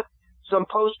 And he got some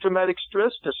post-traumatic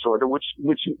stress disorder, which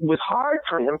was hard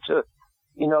for him to,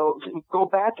 go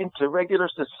back into regular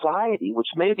society,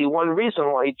 which may be one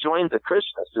reason why he joined the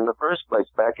Krishnas in the first place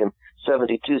back in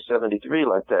 72, 73,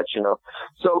 like that,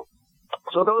 So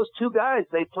those two guys,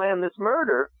 they plan this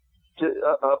murder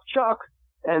of Chuck,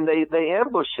 and they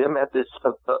ambush him at this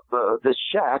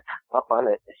shack up on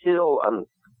a hill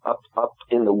up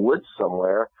in the woods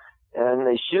somewhere, and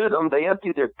they shoot him. They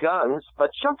empty their guns,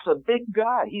 but Chuck's a big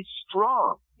guy. He's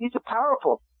strong. He's a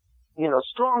powerful,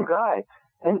 strong guy.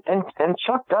 And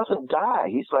Chuck doesn't die.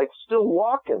 He's like still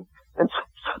walking. And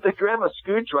so they grab a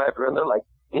screwdriver and they're like,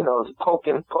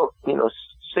 poking,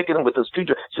 sticking him with a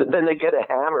screwdriver. So then they get a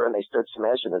hammer and they start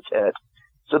smashing his head.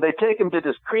 So they take him to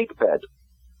this creek bed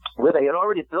where they had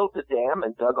already built a dam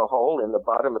and dug a hole in the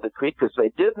bottom of the creek because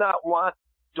they did not want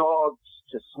dogs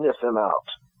to sniff him out,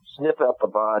 sniff out the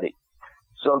body.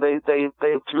 So they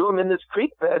threw him in this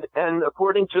creek bed, and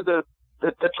according to the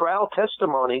trial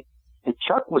testimony,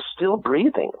 Chuck was still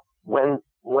breathing when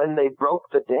they broke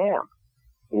the dam,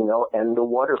 and the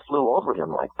water flew over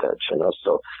him like that,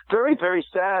 So very, very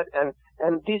sad.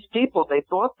 And these people, they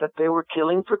thought that they were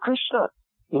killing for Krishna.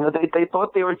 They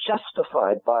thought they were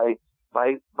justified by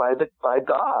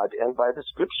God and by the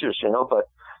scriptures, but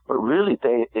really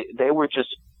they were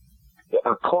just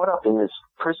caught up in this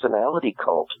personality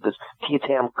cult, this Keith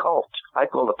Ham cult. I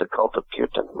call it the cult of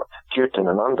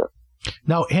Kirtanananda.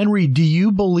 Now, Henry, do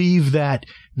you believe that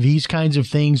these kinds of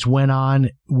things went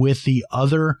on with the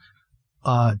other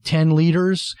 10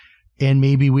 leaders and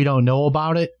maybe we don't know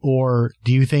about it? Or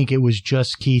do you think it was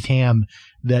just Keith Ham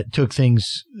that took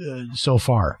things so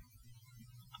far?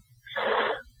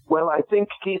 Well, I think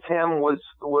Keith Ham was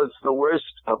the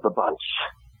worst of the bunch.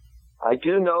 I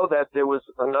do know that there was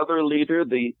another leader,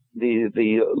 the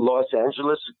Los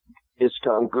Angeles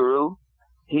ISKCON guru.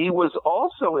 He was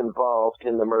also involved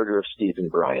in the murder of Steven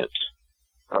Bryant.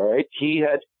 All right, he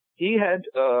had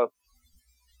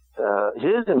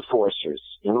his enforcers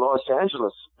in Los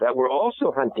Angeles that were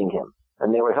also hunting him,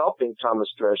 and they were helping Thomas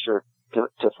Drescher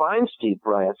to find Steve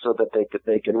Bryant so that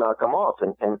they could knock him off.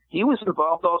 And he was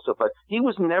involved also, but he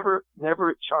was never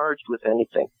charged with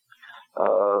anything.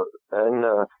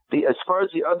 As far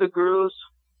as the other gurus,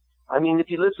 I mean, if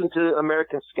you listen to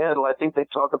American Scandal, I think they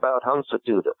talk about Hans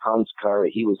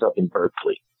Kari. He was up in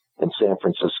Berkeley, in San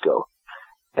Francisco.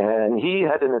 and he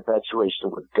had an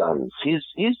infatuation with guns.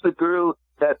 He's the guru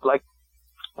that like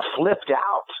flipped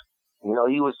out. You know,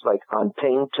 he was like on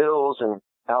pain pills and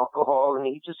alcohol, and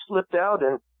he just flipped out,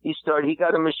 and he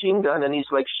got a machine gun, and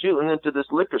he's like shooting into this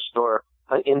liquor store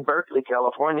in Berkeley,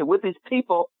 California, with these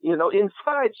people, you know,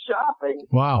 inside shopping.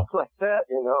 Wow. Like that,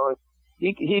 you know.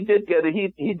 He did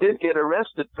get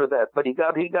arrested for that, but he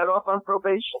got off on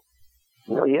probation.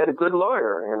 You know, he had a good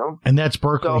lawyer, you know. And that's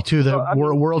Berkeley too. The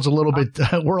world's a little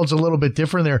bit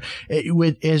different there.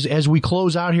 As we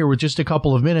close out here with just a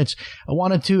couple of minutes, I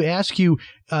wanted to ask you,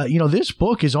 you know, this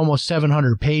book is almost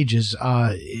 700 pages,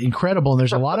 incredible. And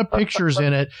there's a lot of pictures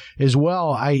in it as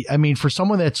well. I mean, for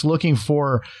someone that's looking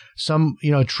for some,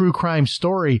 you know, true crime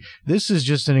story, this is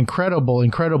just an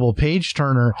incredible page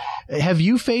turner. Have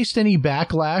you faced any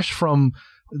backlash from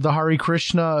the Hare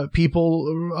Krishna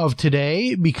people of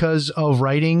today because of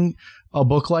writing a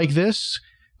book like this?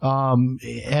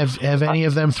 Have any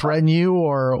of them threatened you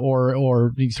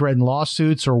or threatened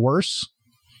lawsuits or worse?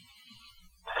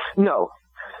 No.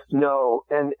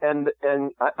 And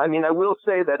I mean, I will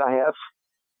say that I have,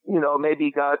 you know,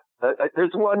 maybe got,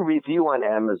 there's one review on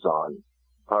Amazon.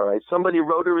 All right. Somebody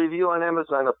wrote a review on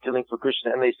Amazon of Killing for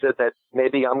Krishna, and they said that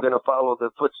maybe I'm going to follow the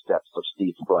footsteps of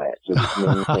Steven Bryant. Which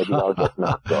means maybe I'll get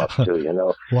knocked off too, you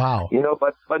know. Wow. You know,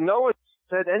 but no one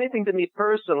said anything to me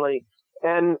personally,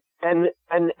 and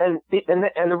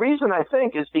the reason I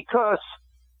think is because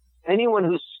anyone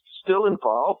who's still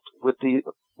involved with the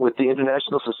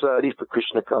International Society for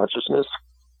Krishna Consciousness,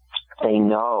 they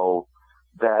know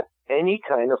that any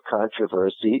kind of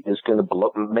controversy is going to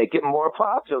make it more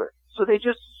popular. So they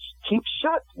just keep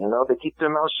shut, you know, they keep their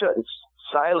mouth shut. It's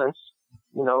silence,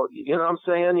 you know what I'm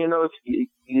saying? You know,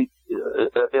 if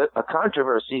a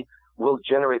controversy will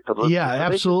generate publicity. Yeah,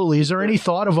 absolutely. Is there any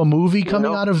thought of a movie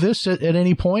coming out of this at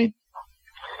any point?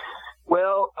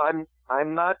 Well,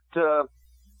 I'm not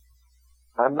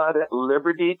at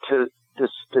liberty to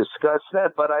discuss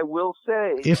that, but I will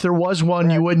say, if there was one,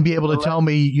 you wouldn't be able to tell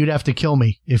me. You'd have to kill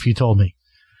me if you told me.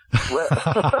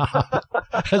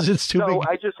 Because it's too big.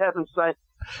 I just haven't signed.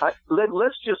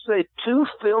 Let's just say 2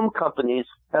 film companies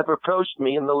have approached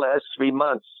me in the last 3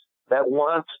 months that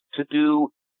want to do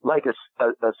like a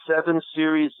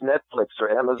 7-series Netflix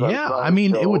or Amazon. Yeah, Prime I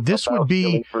mean, this would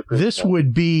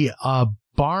be a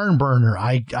barn burner.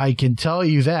 I can tell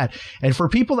you that. And for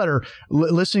people that are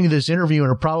listening to this interview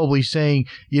and are probably saying,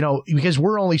 you know, because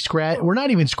we're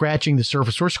not even scratching the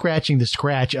surface. We're scratching the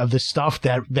scratch of the stuff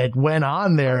that went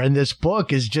on there. And this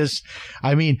book is just,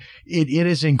 I mean, it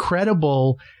is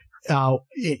incredible.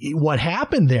 What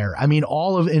happened there? I mean,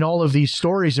 in all of these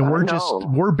stories, and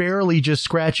we're barely just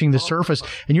scratching the surface.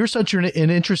 And you're such an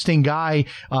interesting guy.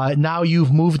 Now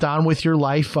you've moved on with your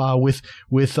life, with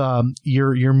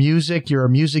your music. You're a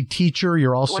music teacher.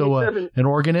 You're also an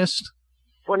organist.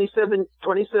 27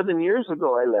 years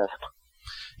ago, I left.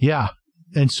 Yeah.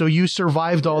 And so you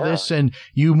survived all this and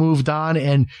you moved on.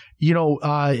 And, you know,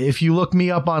 if you look me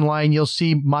up online, you'll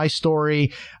see my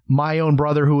story. My own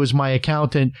brother, who was my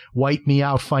accountant, wiped me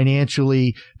out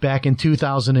financially back in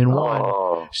 2001.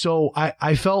 Oh. So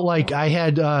I felt like I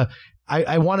had,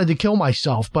 I wanted to kill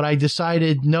myself, but I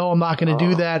decided, no, I'm not going to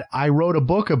do that. I wrote a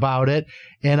book about it,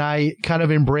 and I kind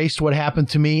of embraced what happened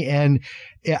to me, and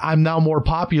I'm now more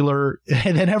popular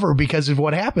than ever because of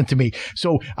what happened to me.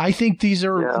 So I think these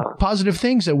are positive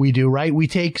things that we do, right? We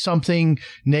take something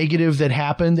negative that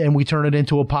happened and we turn it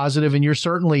into a positive. And you're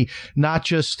certainly not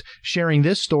just sharing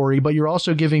this story, but you're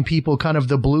also giving people kind of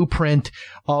the blueprint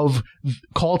of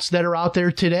cults that are out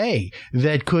there today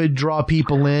that could draw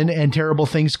people in, and terrible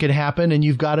things could happen. And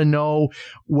you've got to know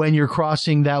when you're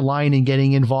crossing that line and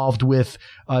getting involved with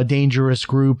a dangerous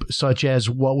group such as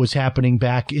what was happening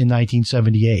back in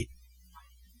 1978.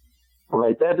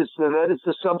 Right. That is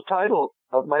the subtitle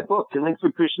of my book, Killing for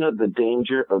Krishna, The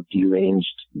Danger of Deranged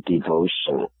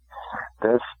Devotion.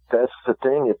 That's the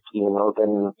thing. If, you know,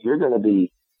 then you're going to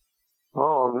be,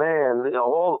 oh man,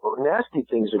 all nasty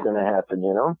things are going to happen,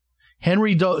 you know?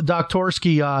 Henry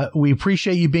Doktorski, we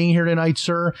appreciate you being here tonight,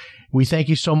 sir. We thank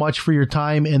you so much for your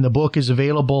time, and the book is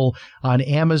available on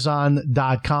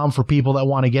Amazon.com for people that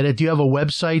want to get it. Do you have a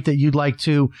website that you'd like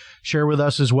to share with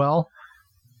us as well?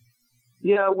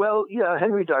 Yeah, well,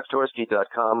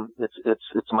 HenryDoktorski.com.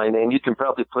 It's my name. You can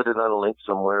probably put it on a link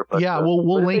somewhere. But, yeah,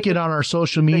 we'll link it on our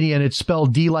social media, and it's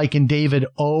spelled D like in David,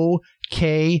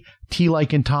 O-K, T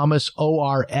like in Thomas,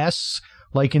 O-R-S.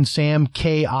 Like in Sam,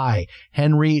 K.I.,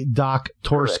 Henry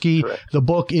Doktorski. Correct. The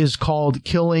book is called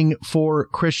Killing for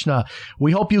Krishna.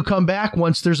 We hope you come back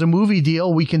once there's a movie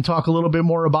deal. We can talk a little bit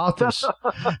more about this.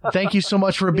 Thank you so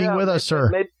much for being with us, sir.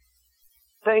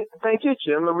 Thank you,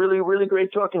 Jim. Really, really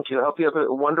great talking to you. I hope you have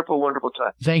a wonderful, wonderful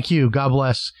time. Thank you. God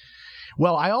bless.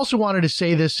 Well, I also wanted to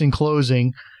say this in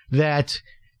closing, that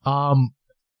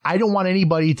I don't want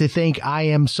anybody to think I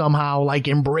am somehow like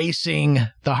embracing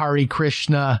the Hare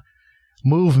Krishna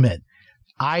movement.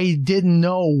 I didn't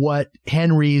know what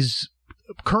Henry's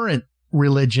current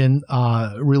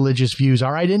religious views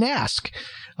are. I didn't ask.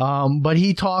 But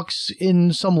he talks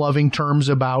in some loving terms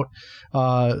about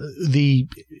the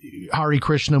Hare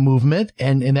Krishna movement,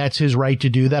 and that's his right to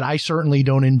do that. I certainly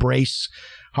don't embrace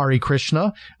Hare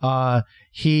Krishna.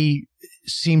 He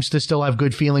seems to still have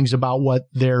good feelings about what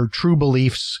their true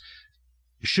beliefs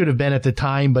should have been at the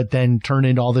time, but then turned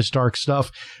into all this dark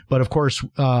stuff. But of course,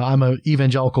 I'm an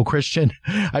evangelical Christian.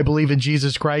 I believe in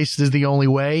Jesus Christ is the only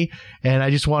way. And I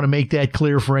just want to make that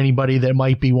clear for anybody that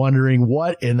might be wondering,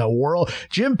 what in the world?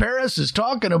 Jim Paris is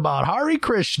talking about Hare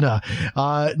Krishna.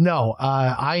 No,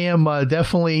 I am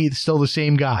definitely still the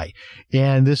same guy.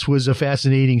 And this was a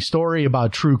fascinating story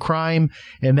about true crime.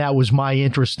 And that was my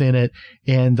interest in it.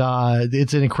 And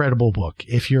it's an incredible book.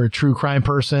 If you're a true crime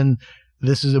person,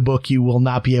 this is a book you will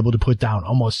not be able to put down.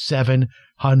 Almost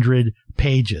 700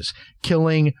 pages.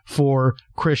 Killing for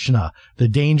Krishna. The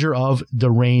danger of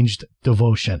deranged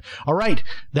devotion. All right.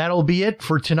 That'll be it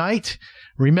for tonight.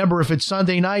 Remember, if it's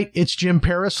Sunday night, it's Jim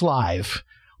Paris Live.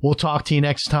 We'll talk to you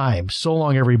next time. So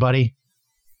long, everybody.